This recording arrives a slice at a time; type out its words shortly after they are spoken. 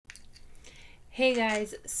Hey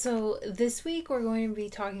guys, so this week we're going to be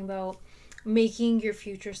talking about making your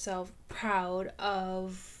future self proud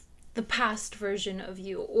of the past version of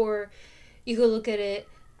you, or you could look at it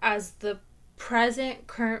as the present,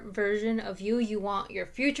 current version of you. You want your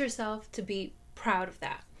future self to be proud of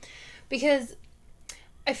that. Because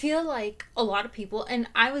I feel like a lot of people, and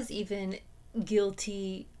I was even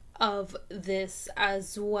guilty of this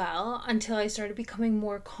as well until I started becoming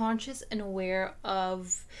more conscious and aware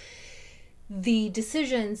of the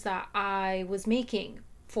decisions that I was making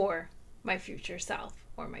for my future self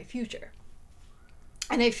or my future.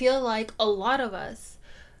 And I feel like a lot of us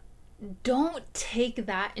don't take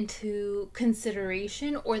that into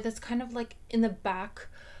consideration, or that's kind of like in the back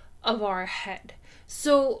of our head.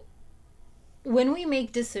 So when we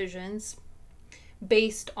make decisions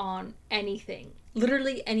based on anything,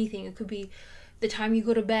 literally anything, it could be the time you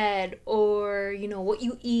go to bed, or what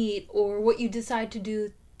you eat, or what you decide to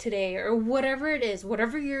do today, or whatever it is,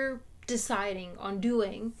 whatever you're deciding on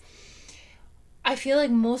doing, I feel like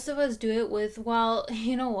most of us do it with, well,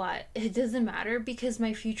 you know what, it doesn't matter because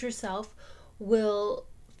my future self will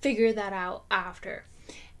figure that out after.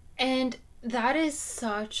 And that is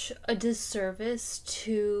such a disservice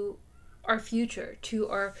to our future, to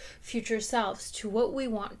our future selves, to what we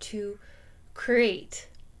want to create,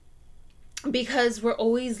 because we're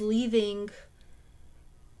always leaving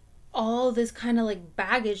all this kind of like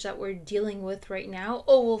baggage that we're dealing with right now.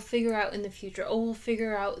 Oh, we'll figure out in the future. Oh, we'll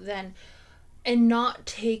figure out then. And not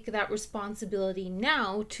take that responsibility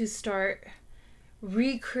now to start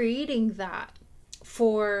recreating that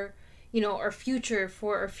for, our future,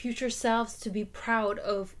 for our future selves to be proud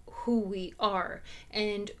of who we are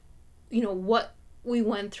and, what we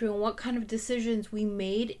went through and what kind of decisions we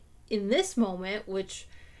made in this moment, which,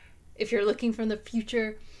 if you're looking from the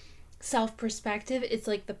future self perspective, it's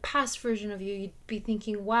like the past version of you. You'd be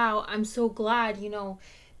thinking, wow, I'm so glad,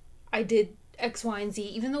 I did X, Y, and Z.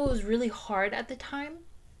 Even though it was really hard at the time,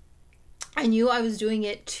 I knew I was doing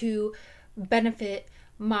it to benefit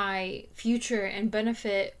my future and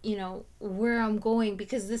benefit, where I'm going,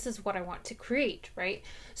 because this is what I want to create, right?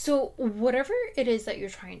 So whatever it is that you're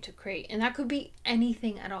trying to create, and that could be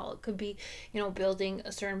anything at all. It could be, building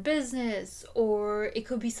a certain business, or it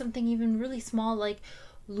could be something even really small like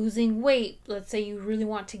losing weight. Let's say you really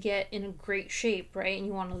want to get in a great shape, right? And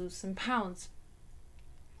you want to lose some pounds.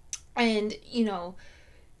 And,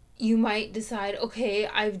 you might decide, okay,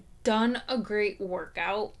 I've done a great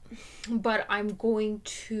workout, but I'm going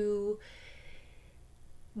to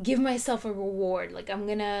give myself a reward. Like, I'm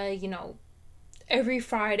gonna, every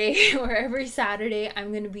Friday or every Saturday,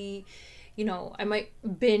 I'm gonna be, I might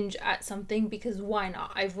binge at something because why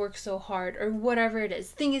not? I've worked so hard, or whatever it is.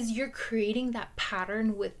 Thing is, you're creating that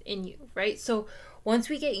pattern within you, right? So once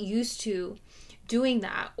we get used to doing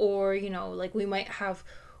that, or, like we might have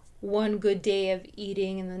one good day of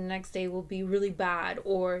eating and the next day will be really bad,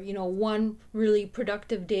 or one really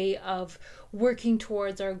productive day of working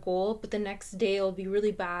towards our goal, but the next day will be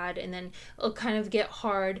really bad, and then it'll kind of get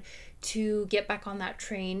hard to get back on that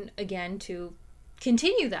train again to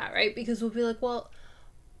continue that, right? Because we'll be like, well,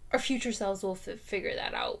 our future selves will figure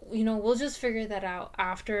that out, we'll just figure that out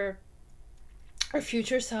after. Our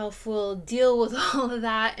future self will deal with all of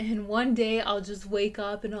that, and one day I'll just wake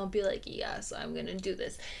up and I'll be like, yes, I'm gonna do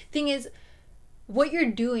this. Thing is, what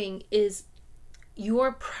you're doing is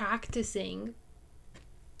you're practicing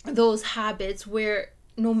those habits where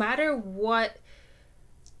no matter what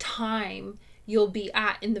time you'll be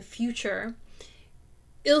at in the future,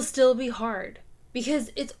 it'll still be hard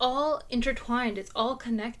because it's all intertwined, it's all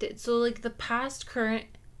connected. So like the past, current,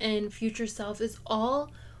 and future self is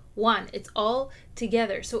all one, it's all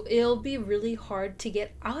together. So it'll be really hard to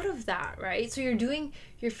get out of that, right? So you're doing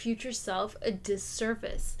your future self a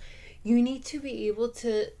disservice. You need to be able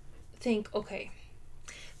to think, okay,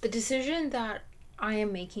 the decision that I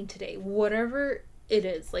am making today, whatever it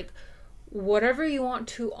is, like whatever you want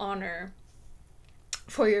to honor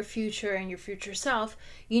for your future and your future self,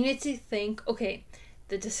 you need to think, okay,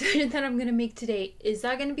 the decision that I'm going to make today, is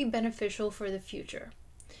that going to be beneficial for the future?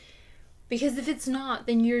 Because if it's not,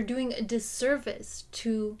 then you're doing a disservice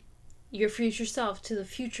to your future self, to the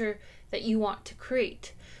future that you want to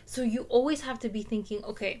create. So you always have to be thinking,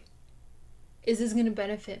 okay, is this going to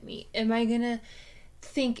benefit me? Am I going to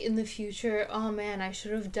think in the future, oh man, I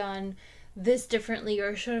should have done this differently,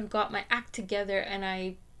 or should have got my act together, and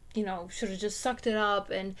I, should have just sucked it up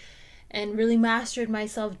and really mastered my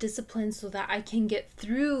self-discipline so that I can get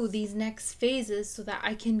through these next phases, so that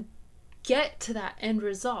I can get to that end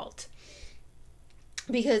result.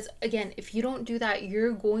 Because again, if you don't do that,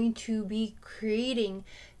 you're going to be creating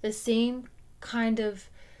the same kind of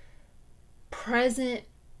present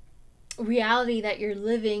reality that you're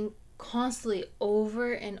living constantly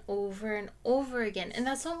over and over and over again. And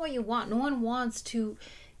that's not what you want. No one wants to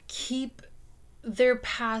keep their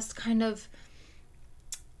past kind of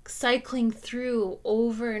cycling through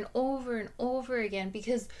over and over and over again,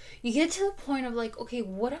 because you get to the point of like, okay,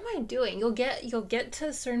 what am I doing? You'll get to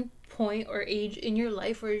a certain point or age in your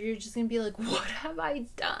life where you're just gonna be like, what have I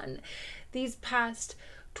done these past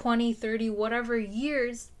 20, 30, whatever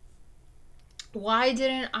years? Why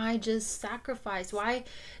didn't I just sacrifice? Why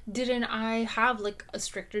didn't I have like a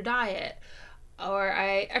stricter diet, or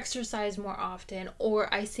I exercised more often,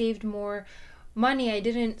 or I saved more money? I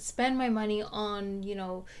didn't spend my money on,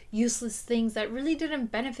 useless things that really didn't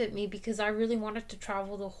benefit me, because I really wanted to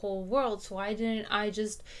travel the whole world. So why didn't I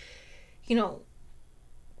just,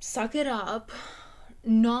 suck it up,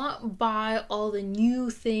 not buy all the new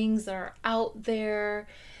things that are out there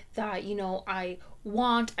that, I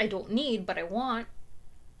want, I don't need, but I want?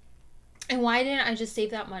 And why didn't I just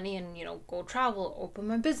save that money and, go travel, open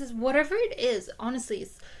my business, whatever it is? Honestly,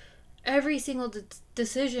 it's every single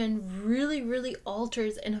decision really, really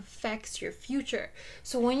alters and affects your future.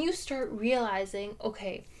 So when you start realizing,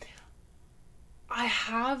 okay, I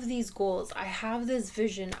have these goals, I have this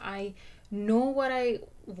vision, I know what I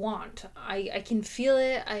want, I can feel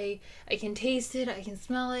it, I can taste it, I can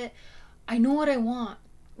smell it, I know what I want,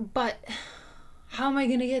 but how am I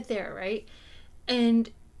gonna get there, right? And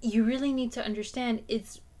you really need to understand,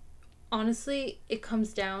 it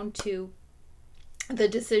comes down to the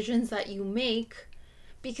decisions that you make,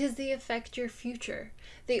 because they affect your future.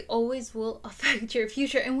 They always will affect your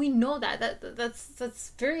future, and we know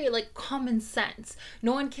that's very like common sense.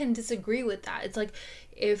 No one can disagree with that. It's like,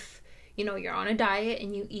 if you're on a diet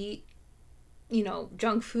and you eat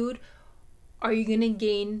junk food, are you gonna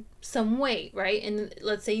gain some weight, right? And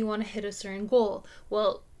let's say you want to hit a certain goal.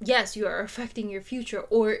 Well, yes, you are affecting your future.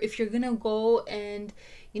 Or if you're gonna go and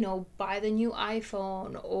buy the new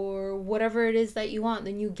iPhone or whatever it is that you want,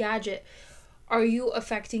 the new gadget, are you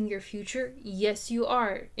affecting your future? Yes, you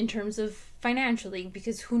are, in terms of financially,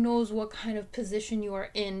 because who knows what kind of position you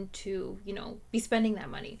are in to, be spending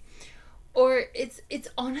that money. Or it's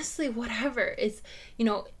honestly whatever. It's,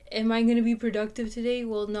 am I going to be productive today?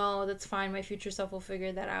 Well, no, that's fine. My future self will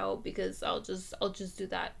figure that out, because I'll just do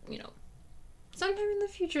that, sometime in the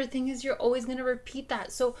future. Thing is, you're always going to repeat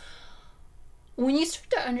that. So when you start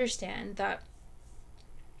to understand that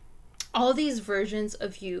all these versions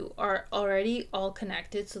of you are already all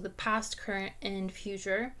connected, so the past, current, and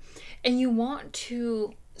future, and you want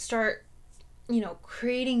to start,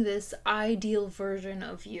 creating this ideal version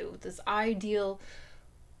of you, this ideal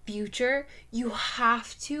future, you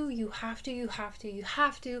have to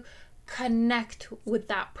connect with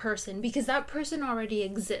that person, because that person already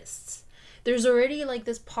exists. There's already like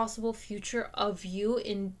this possible future of you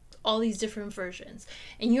in all these different versions,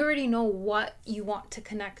 and you already know what you want to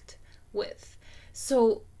connect with.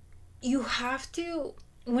 So you have to,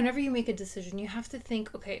 whenever you make a decision, you have to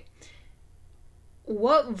think, okay,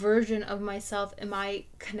 what version of myself am I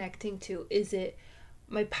connecting to? Is it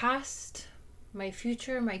my past, my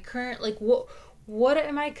future, my current? Like, what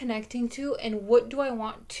am I connecting to, and what do I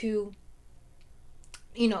want to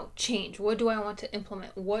change? What do I want to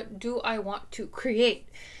implement? What do I want to create?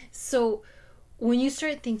 So when you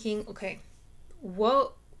start thinking, okay,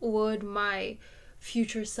 what would my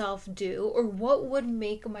future self do, or what would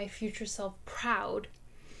make my future self proud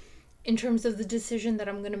in terms of the decision that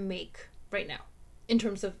I'm going to make right now, in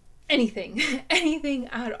terms of anything, anything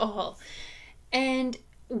at all. And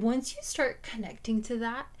once you start connecting to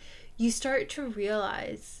that, you start to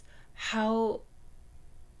realize how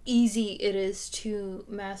easy it is to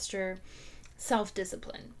master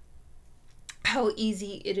self-discipline, how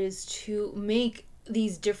easy it is to make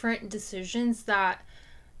these different decisions that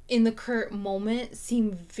in the current moment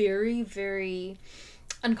seem very, very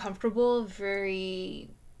uncomfortable, very,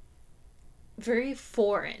 very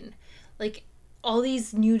foreign. Like, all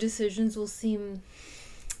these new decisions will seem,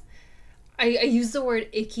 I use the word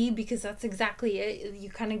icky because that's exactly it. You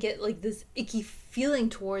kind of get like this icky feeling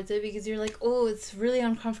towards it, because you're like, oh, it's really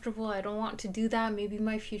uncomfortable. I don't want to do that. Maybe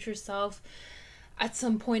my future self at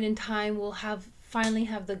some point in time will finally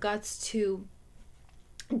have the guts to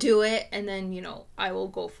do it, and then I will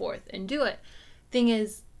go forth and do it. Thing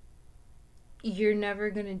is, you're never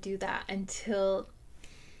gonna do that until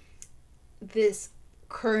this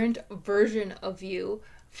current version of you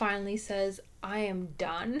finally says, I am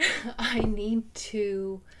done. I need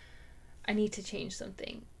to change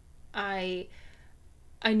something. I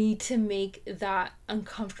need to make that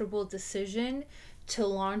uncomfortable decision to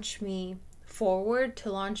launch me forward,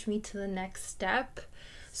 to launch me to the next step,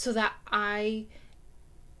 so that I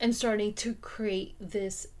am starting to create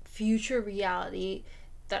this future reality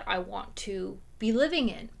that I want to be living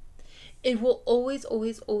in. It will always,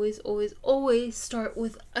 always, always, always, always start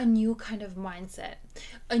with a new kind of mindset,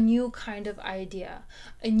 a new kind of idea,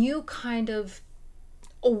 a new kind of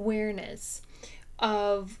awareness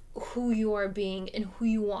of who you are being and who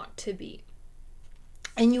you want to be.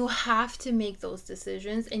 And you have to make those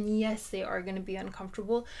decisions. And yes, they are going to be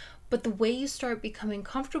uncomfortable. But the way you start becoming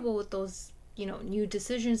comfortable with those, new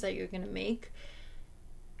decisions that you're going to make,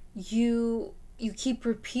 you keep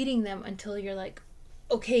repeating them until you're like,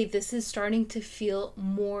 okay, this is starting to feel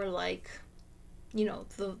more like,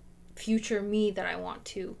 the future me that I want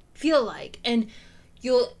to feel like. And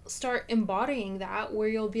you'll start embodying that, where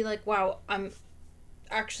you'll be like, wow, I'm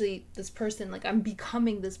actually this person, like I'm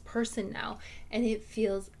becoming this person now, and it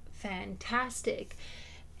feels fantastic.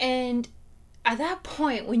 And at that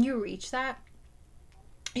point, when you reach that,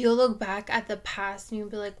 you'll look back at the past and you'll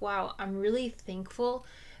be like, wow, I'm really thankful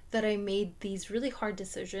that I made these really hard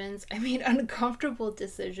decisions. I made uncomfortable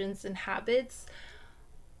decisions and habits,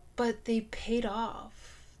 but they paid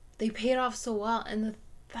off. They paid off so well. And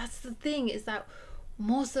that's the thing, is that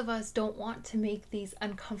most of us don't want to make these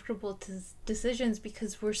uncomfortable decisions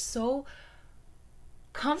because we're so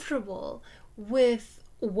comfortable with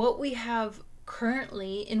what we have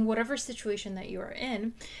currently in whatever situation that you are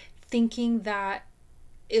in, thinking that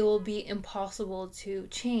it will be impossible to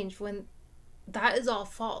change, when that is all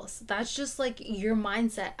false. That's just like your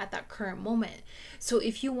mindset at that current moment. So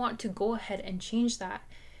if you want to go ahead and change that,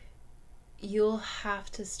 you'll have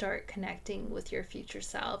to start connecting with your future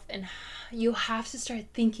self, and you have to start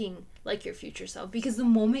thinking like your future self, because the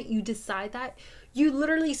moment you decide that, you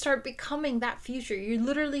literally start becoming that future. You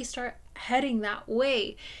literally start heading that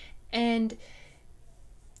way, and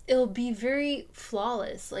it'll be very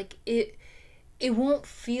flawless. Like it won't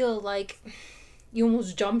feel like you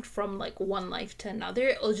almost jumped from like one life to another.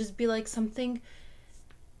 It'll just be like something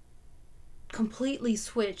completely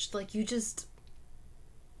switched. Like you just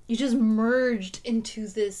merged into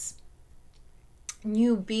this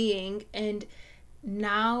new being, and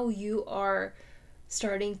now you are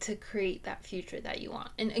starting to create that future that you want.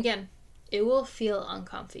 And again, it will feel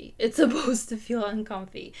uncomfy. It's supposed to feel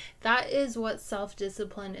uncomfy. That is what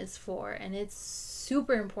self-discipline is for, and it's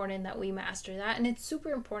super important that we master that. And it's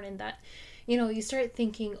super important that you start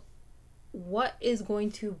thinking, what is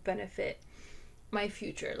going to benefit my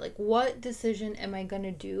future? Like, what decision am I going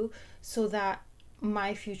to do so that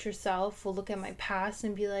my future self will look at my past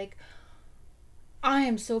and be like, I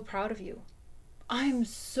am so proud of you. I'm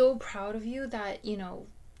so proud of you that, you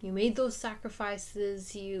made those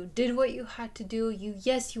sacrifices, you did what you had to do. You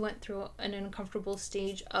went through an uncomfortable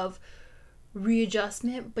stage of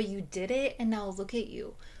readjustment, but you did it, and now look at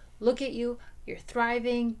you. You're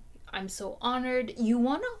thriving. I'm so honored. You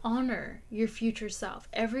want to honor your future self.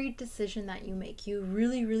 Every decision that you make, you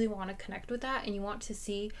really, really want to connect with that, and you want to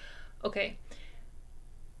see, okay,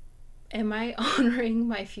 am I honoring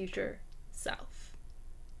my future self?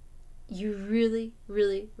 You really,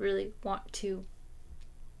 really, really want to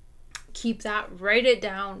keep that. Write it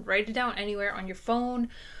down anywhere, on your phone,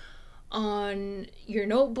 on your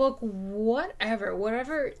notebook,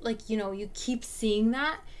 whatever, like, you keep seeing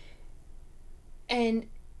that, and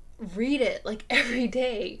read it like every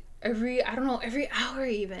day, every hour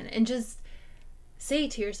even, and just say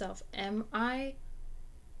to yourself, am I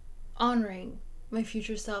honoring my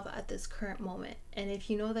future self at this current moment? And if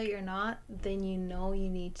you know that you're not, then you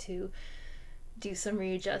need to do some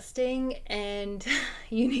readjusting, and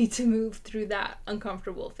you need to move through that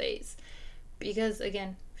uncomfortable phase. Because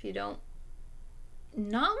again, if you don't,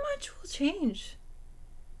 not much will change.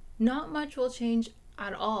 Not much will change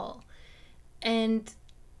at all. And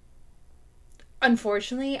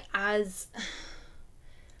unfortunately, as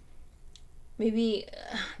maybe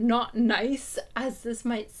not nice as this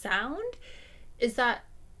might sound, is that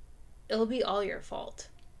it'll be all your fault.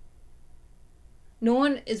 No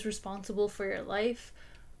one is responsible for your life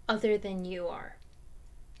other than you are.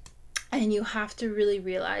 And you have to really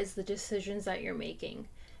realize the decisions that you're making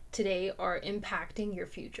today are impacting your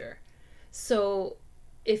future. So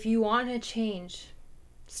if you want to change,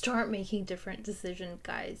 start making different decisions,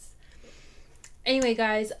 guys. Anyway,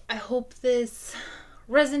 guys, I hope this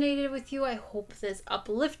resonated with you. I hope this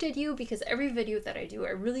uplifted you, because every video that I do, I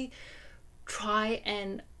really try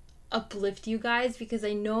and uplift you guys, because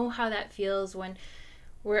I know how that feels when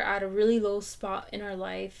we're at a really low spot in our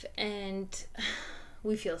life and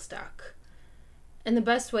we feel stuck. And the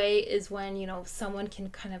best way is when, someone can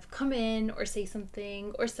kind of come in or say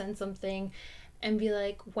something or send something and be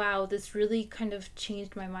like, wow, this really kind of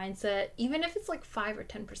changed my mindset, even if it's like 5 or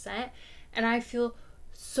 10%, and I feel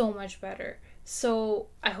so much better. So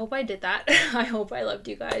I hope I did that. I hope I left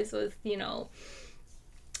you guys with,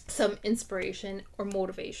 some inspiration or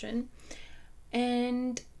motivation.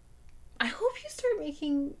 And I hope you start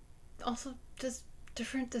making also just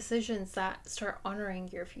different decisions that start honoring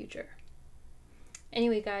your future.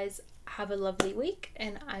 Anyway, guys, have a lovely week,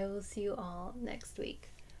 and I will see you all next week.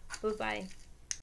 Bye-bye.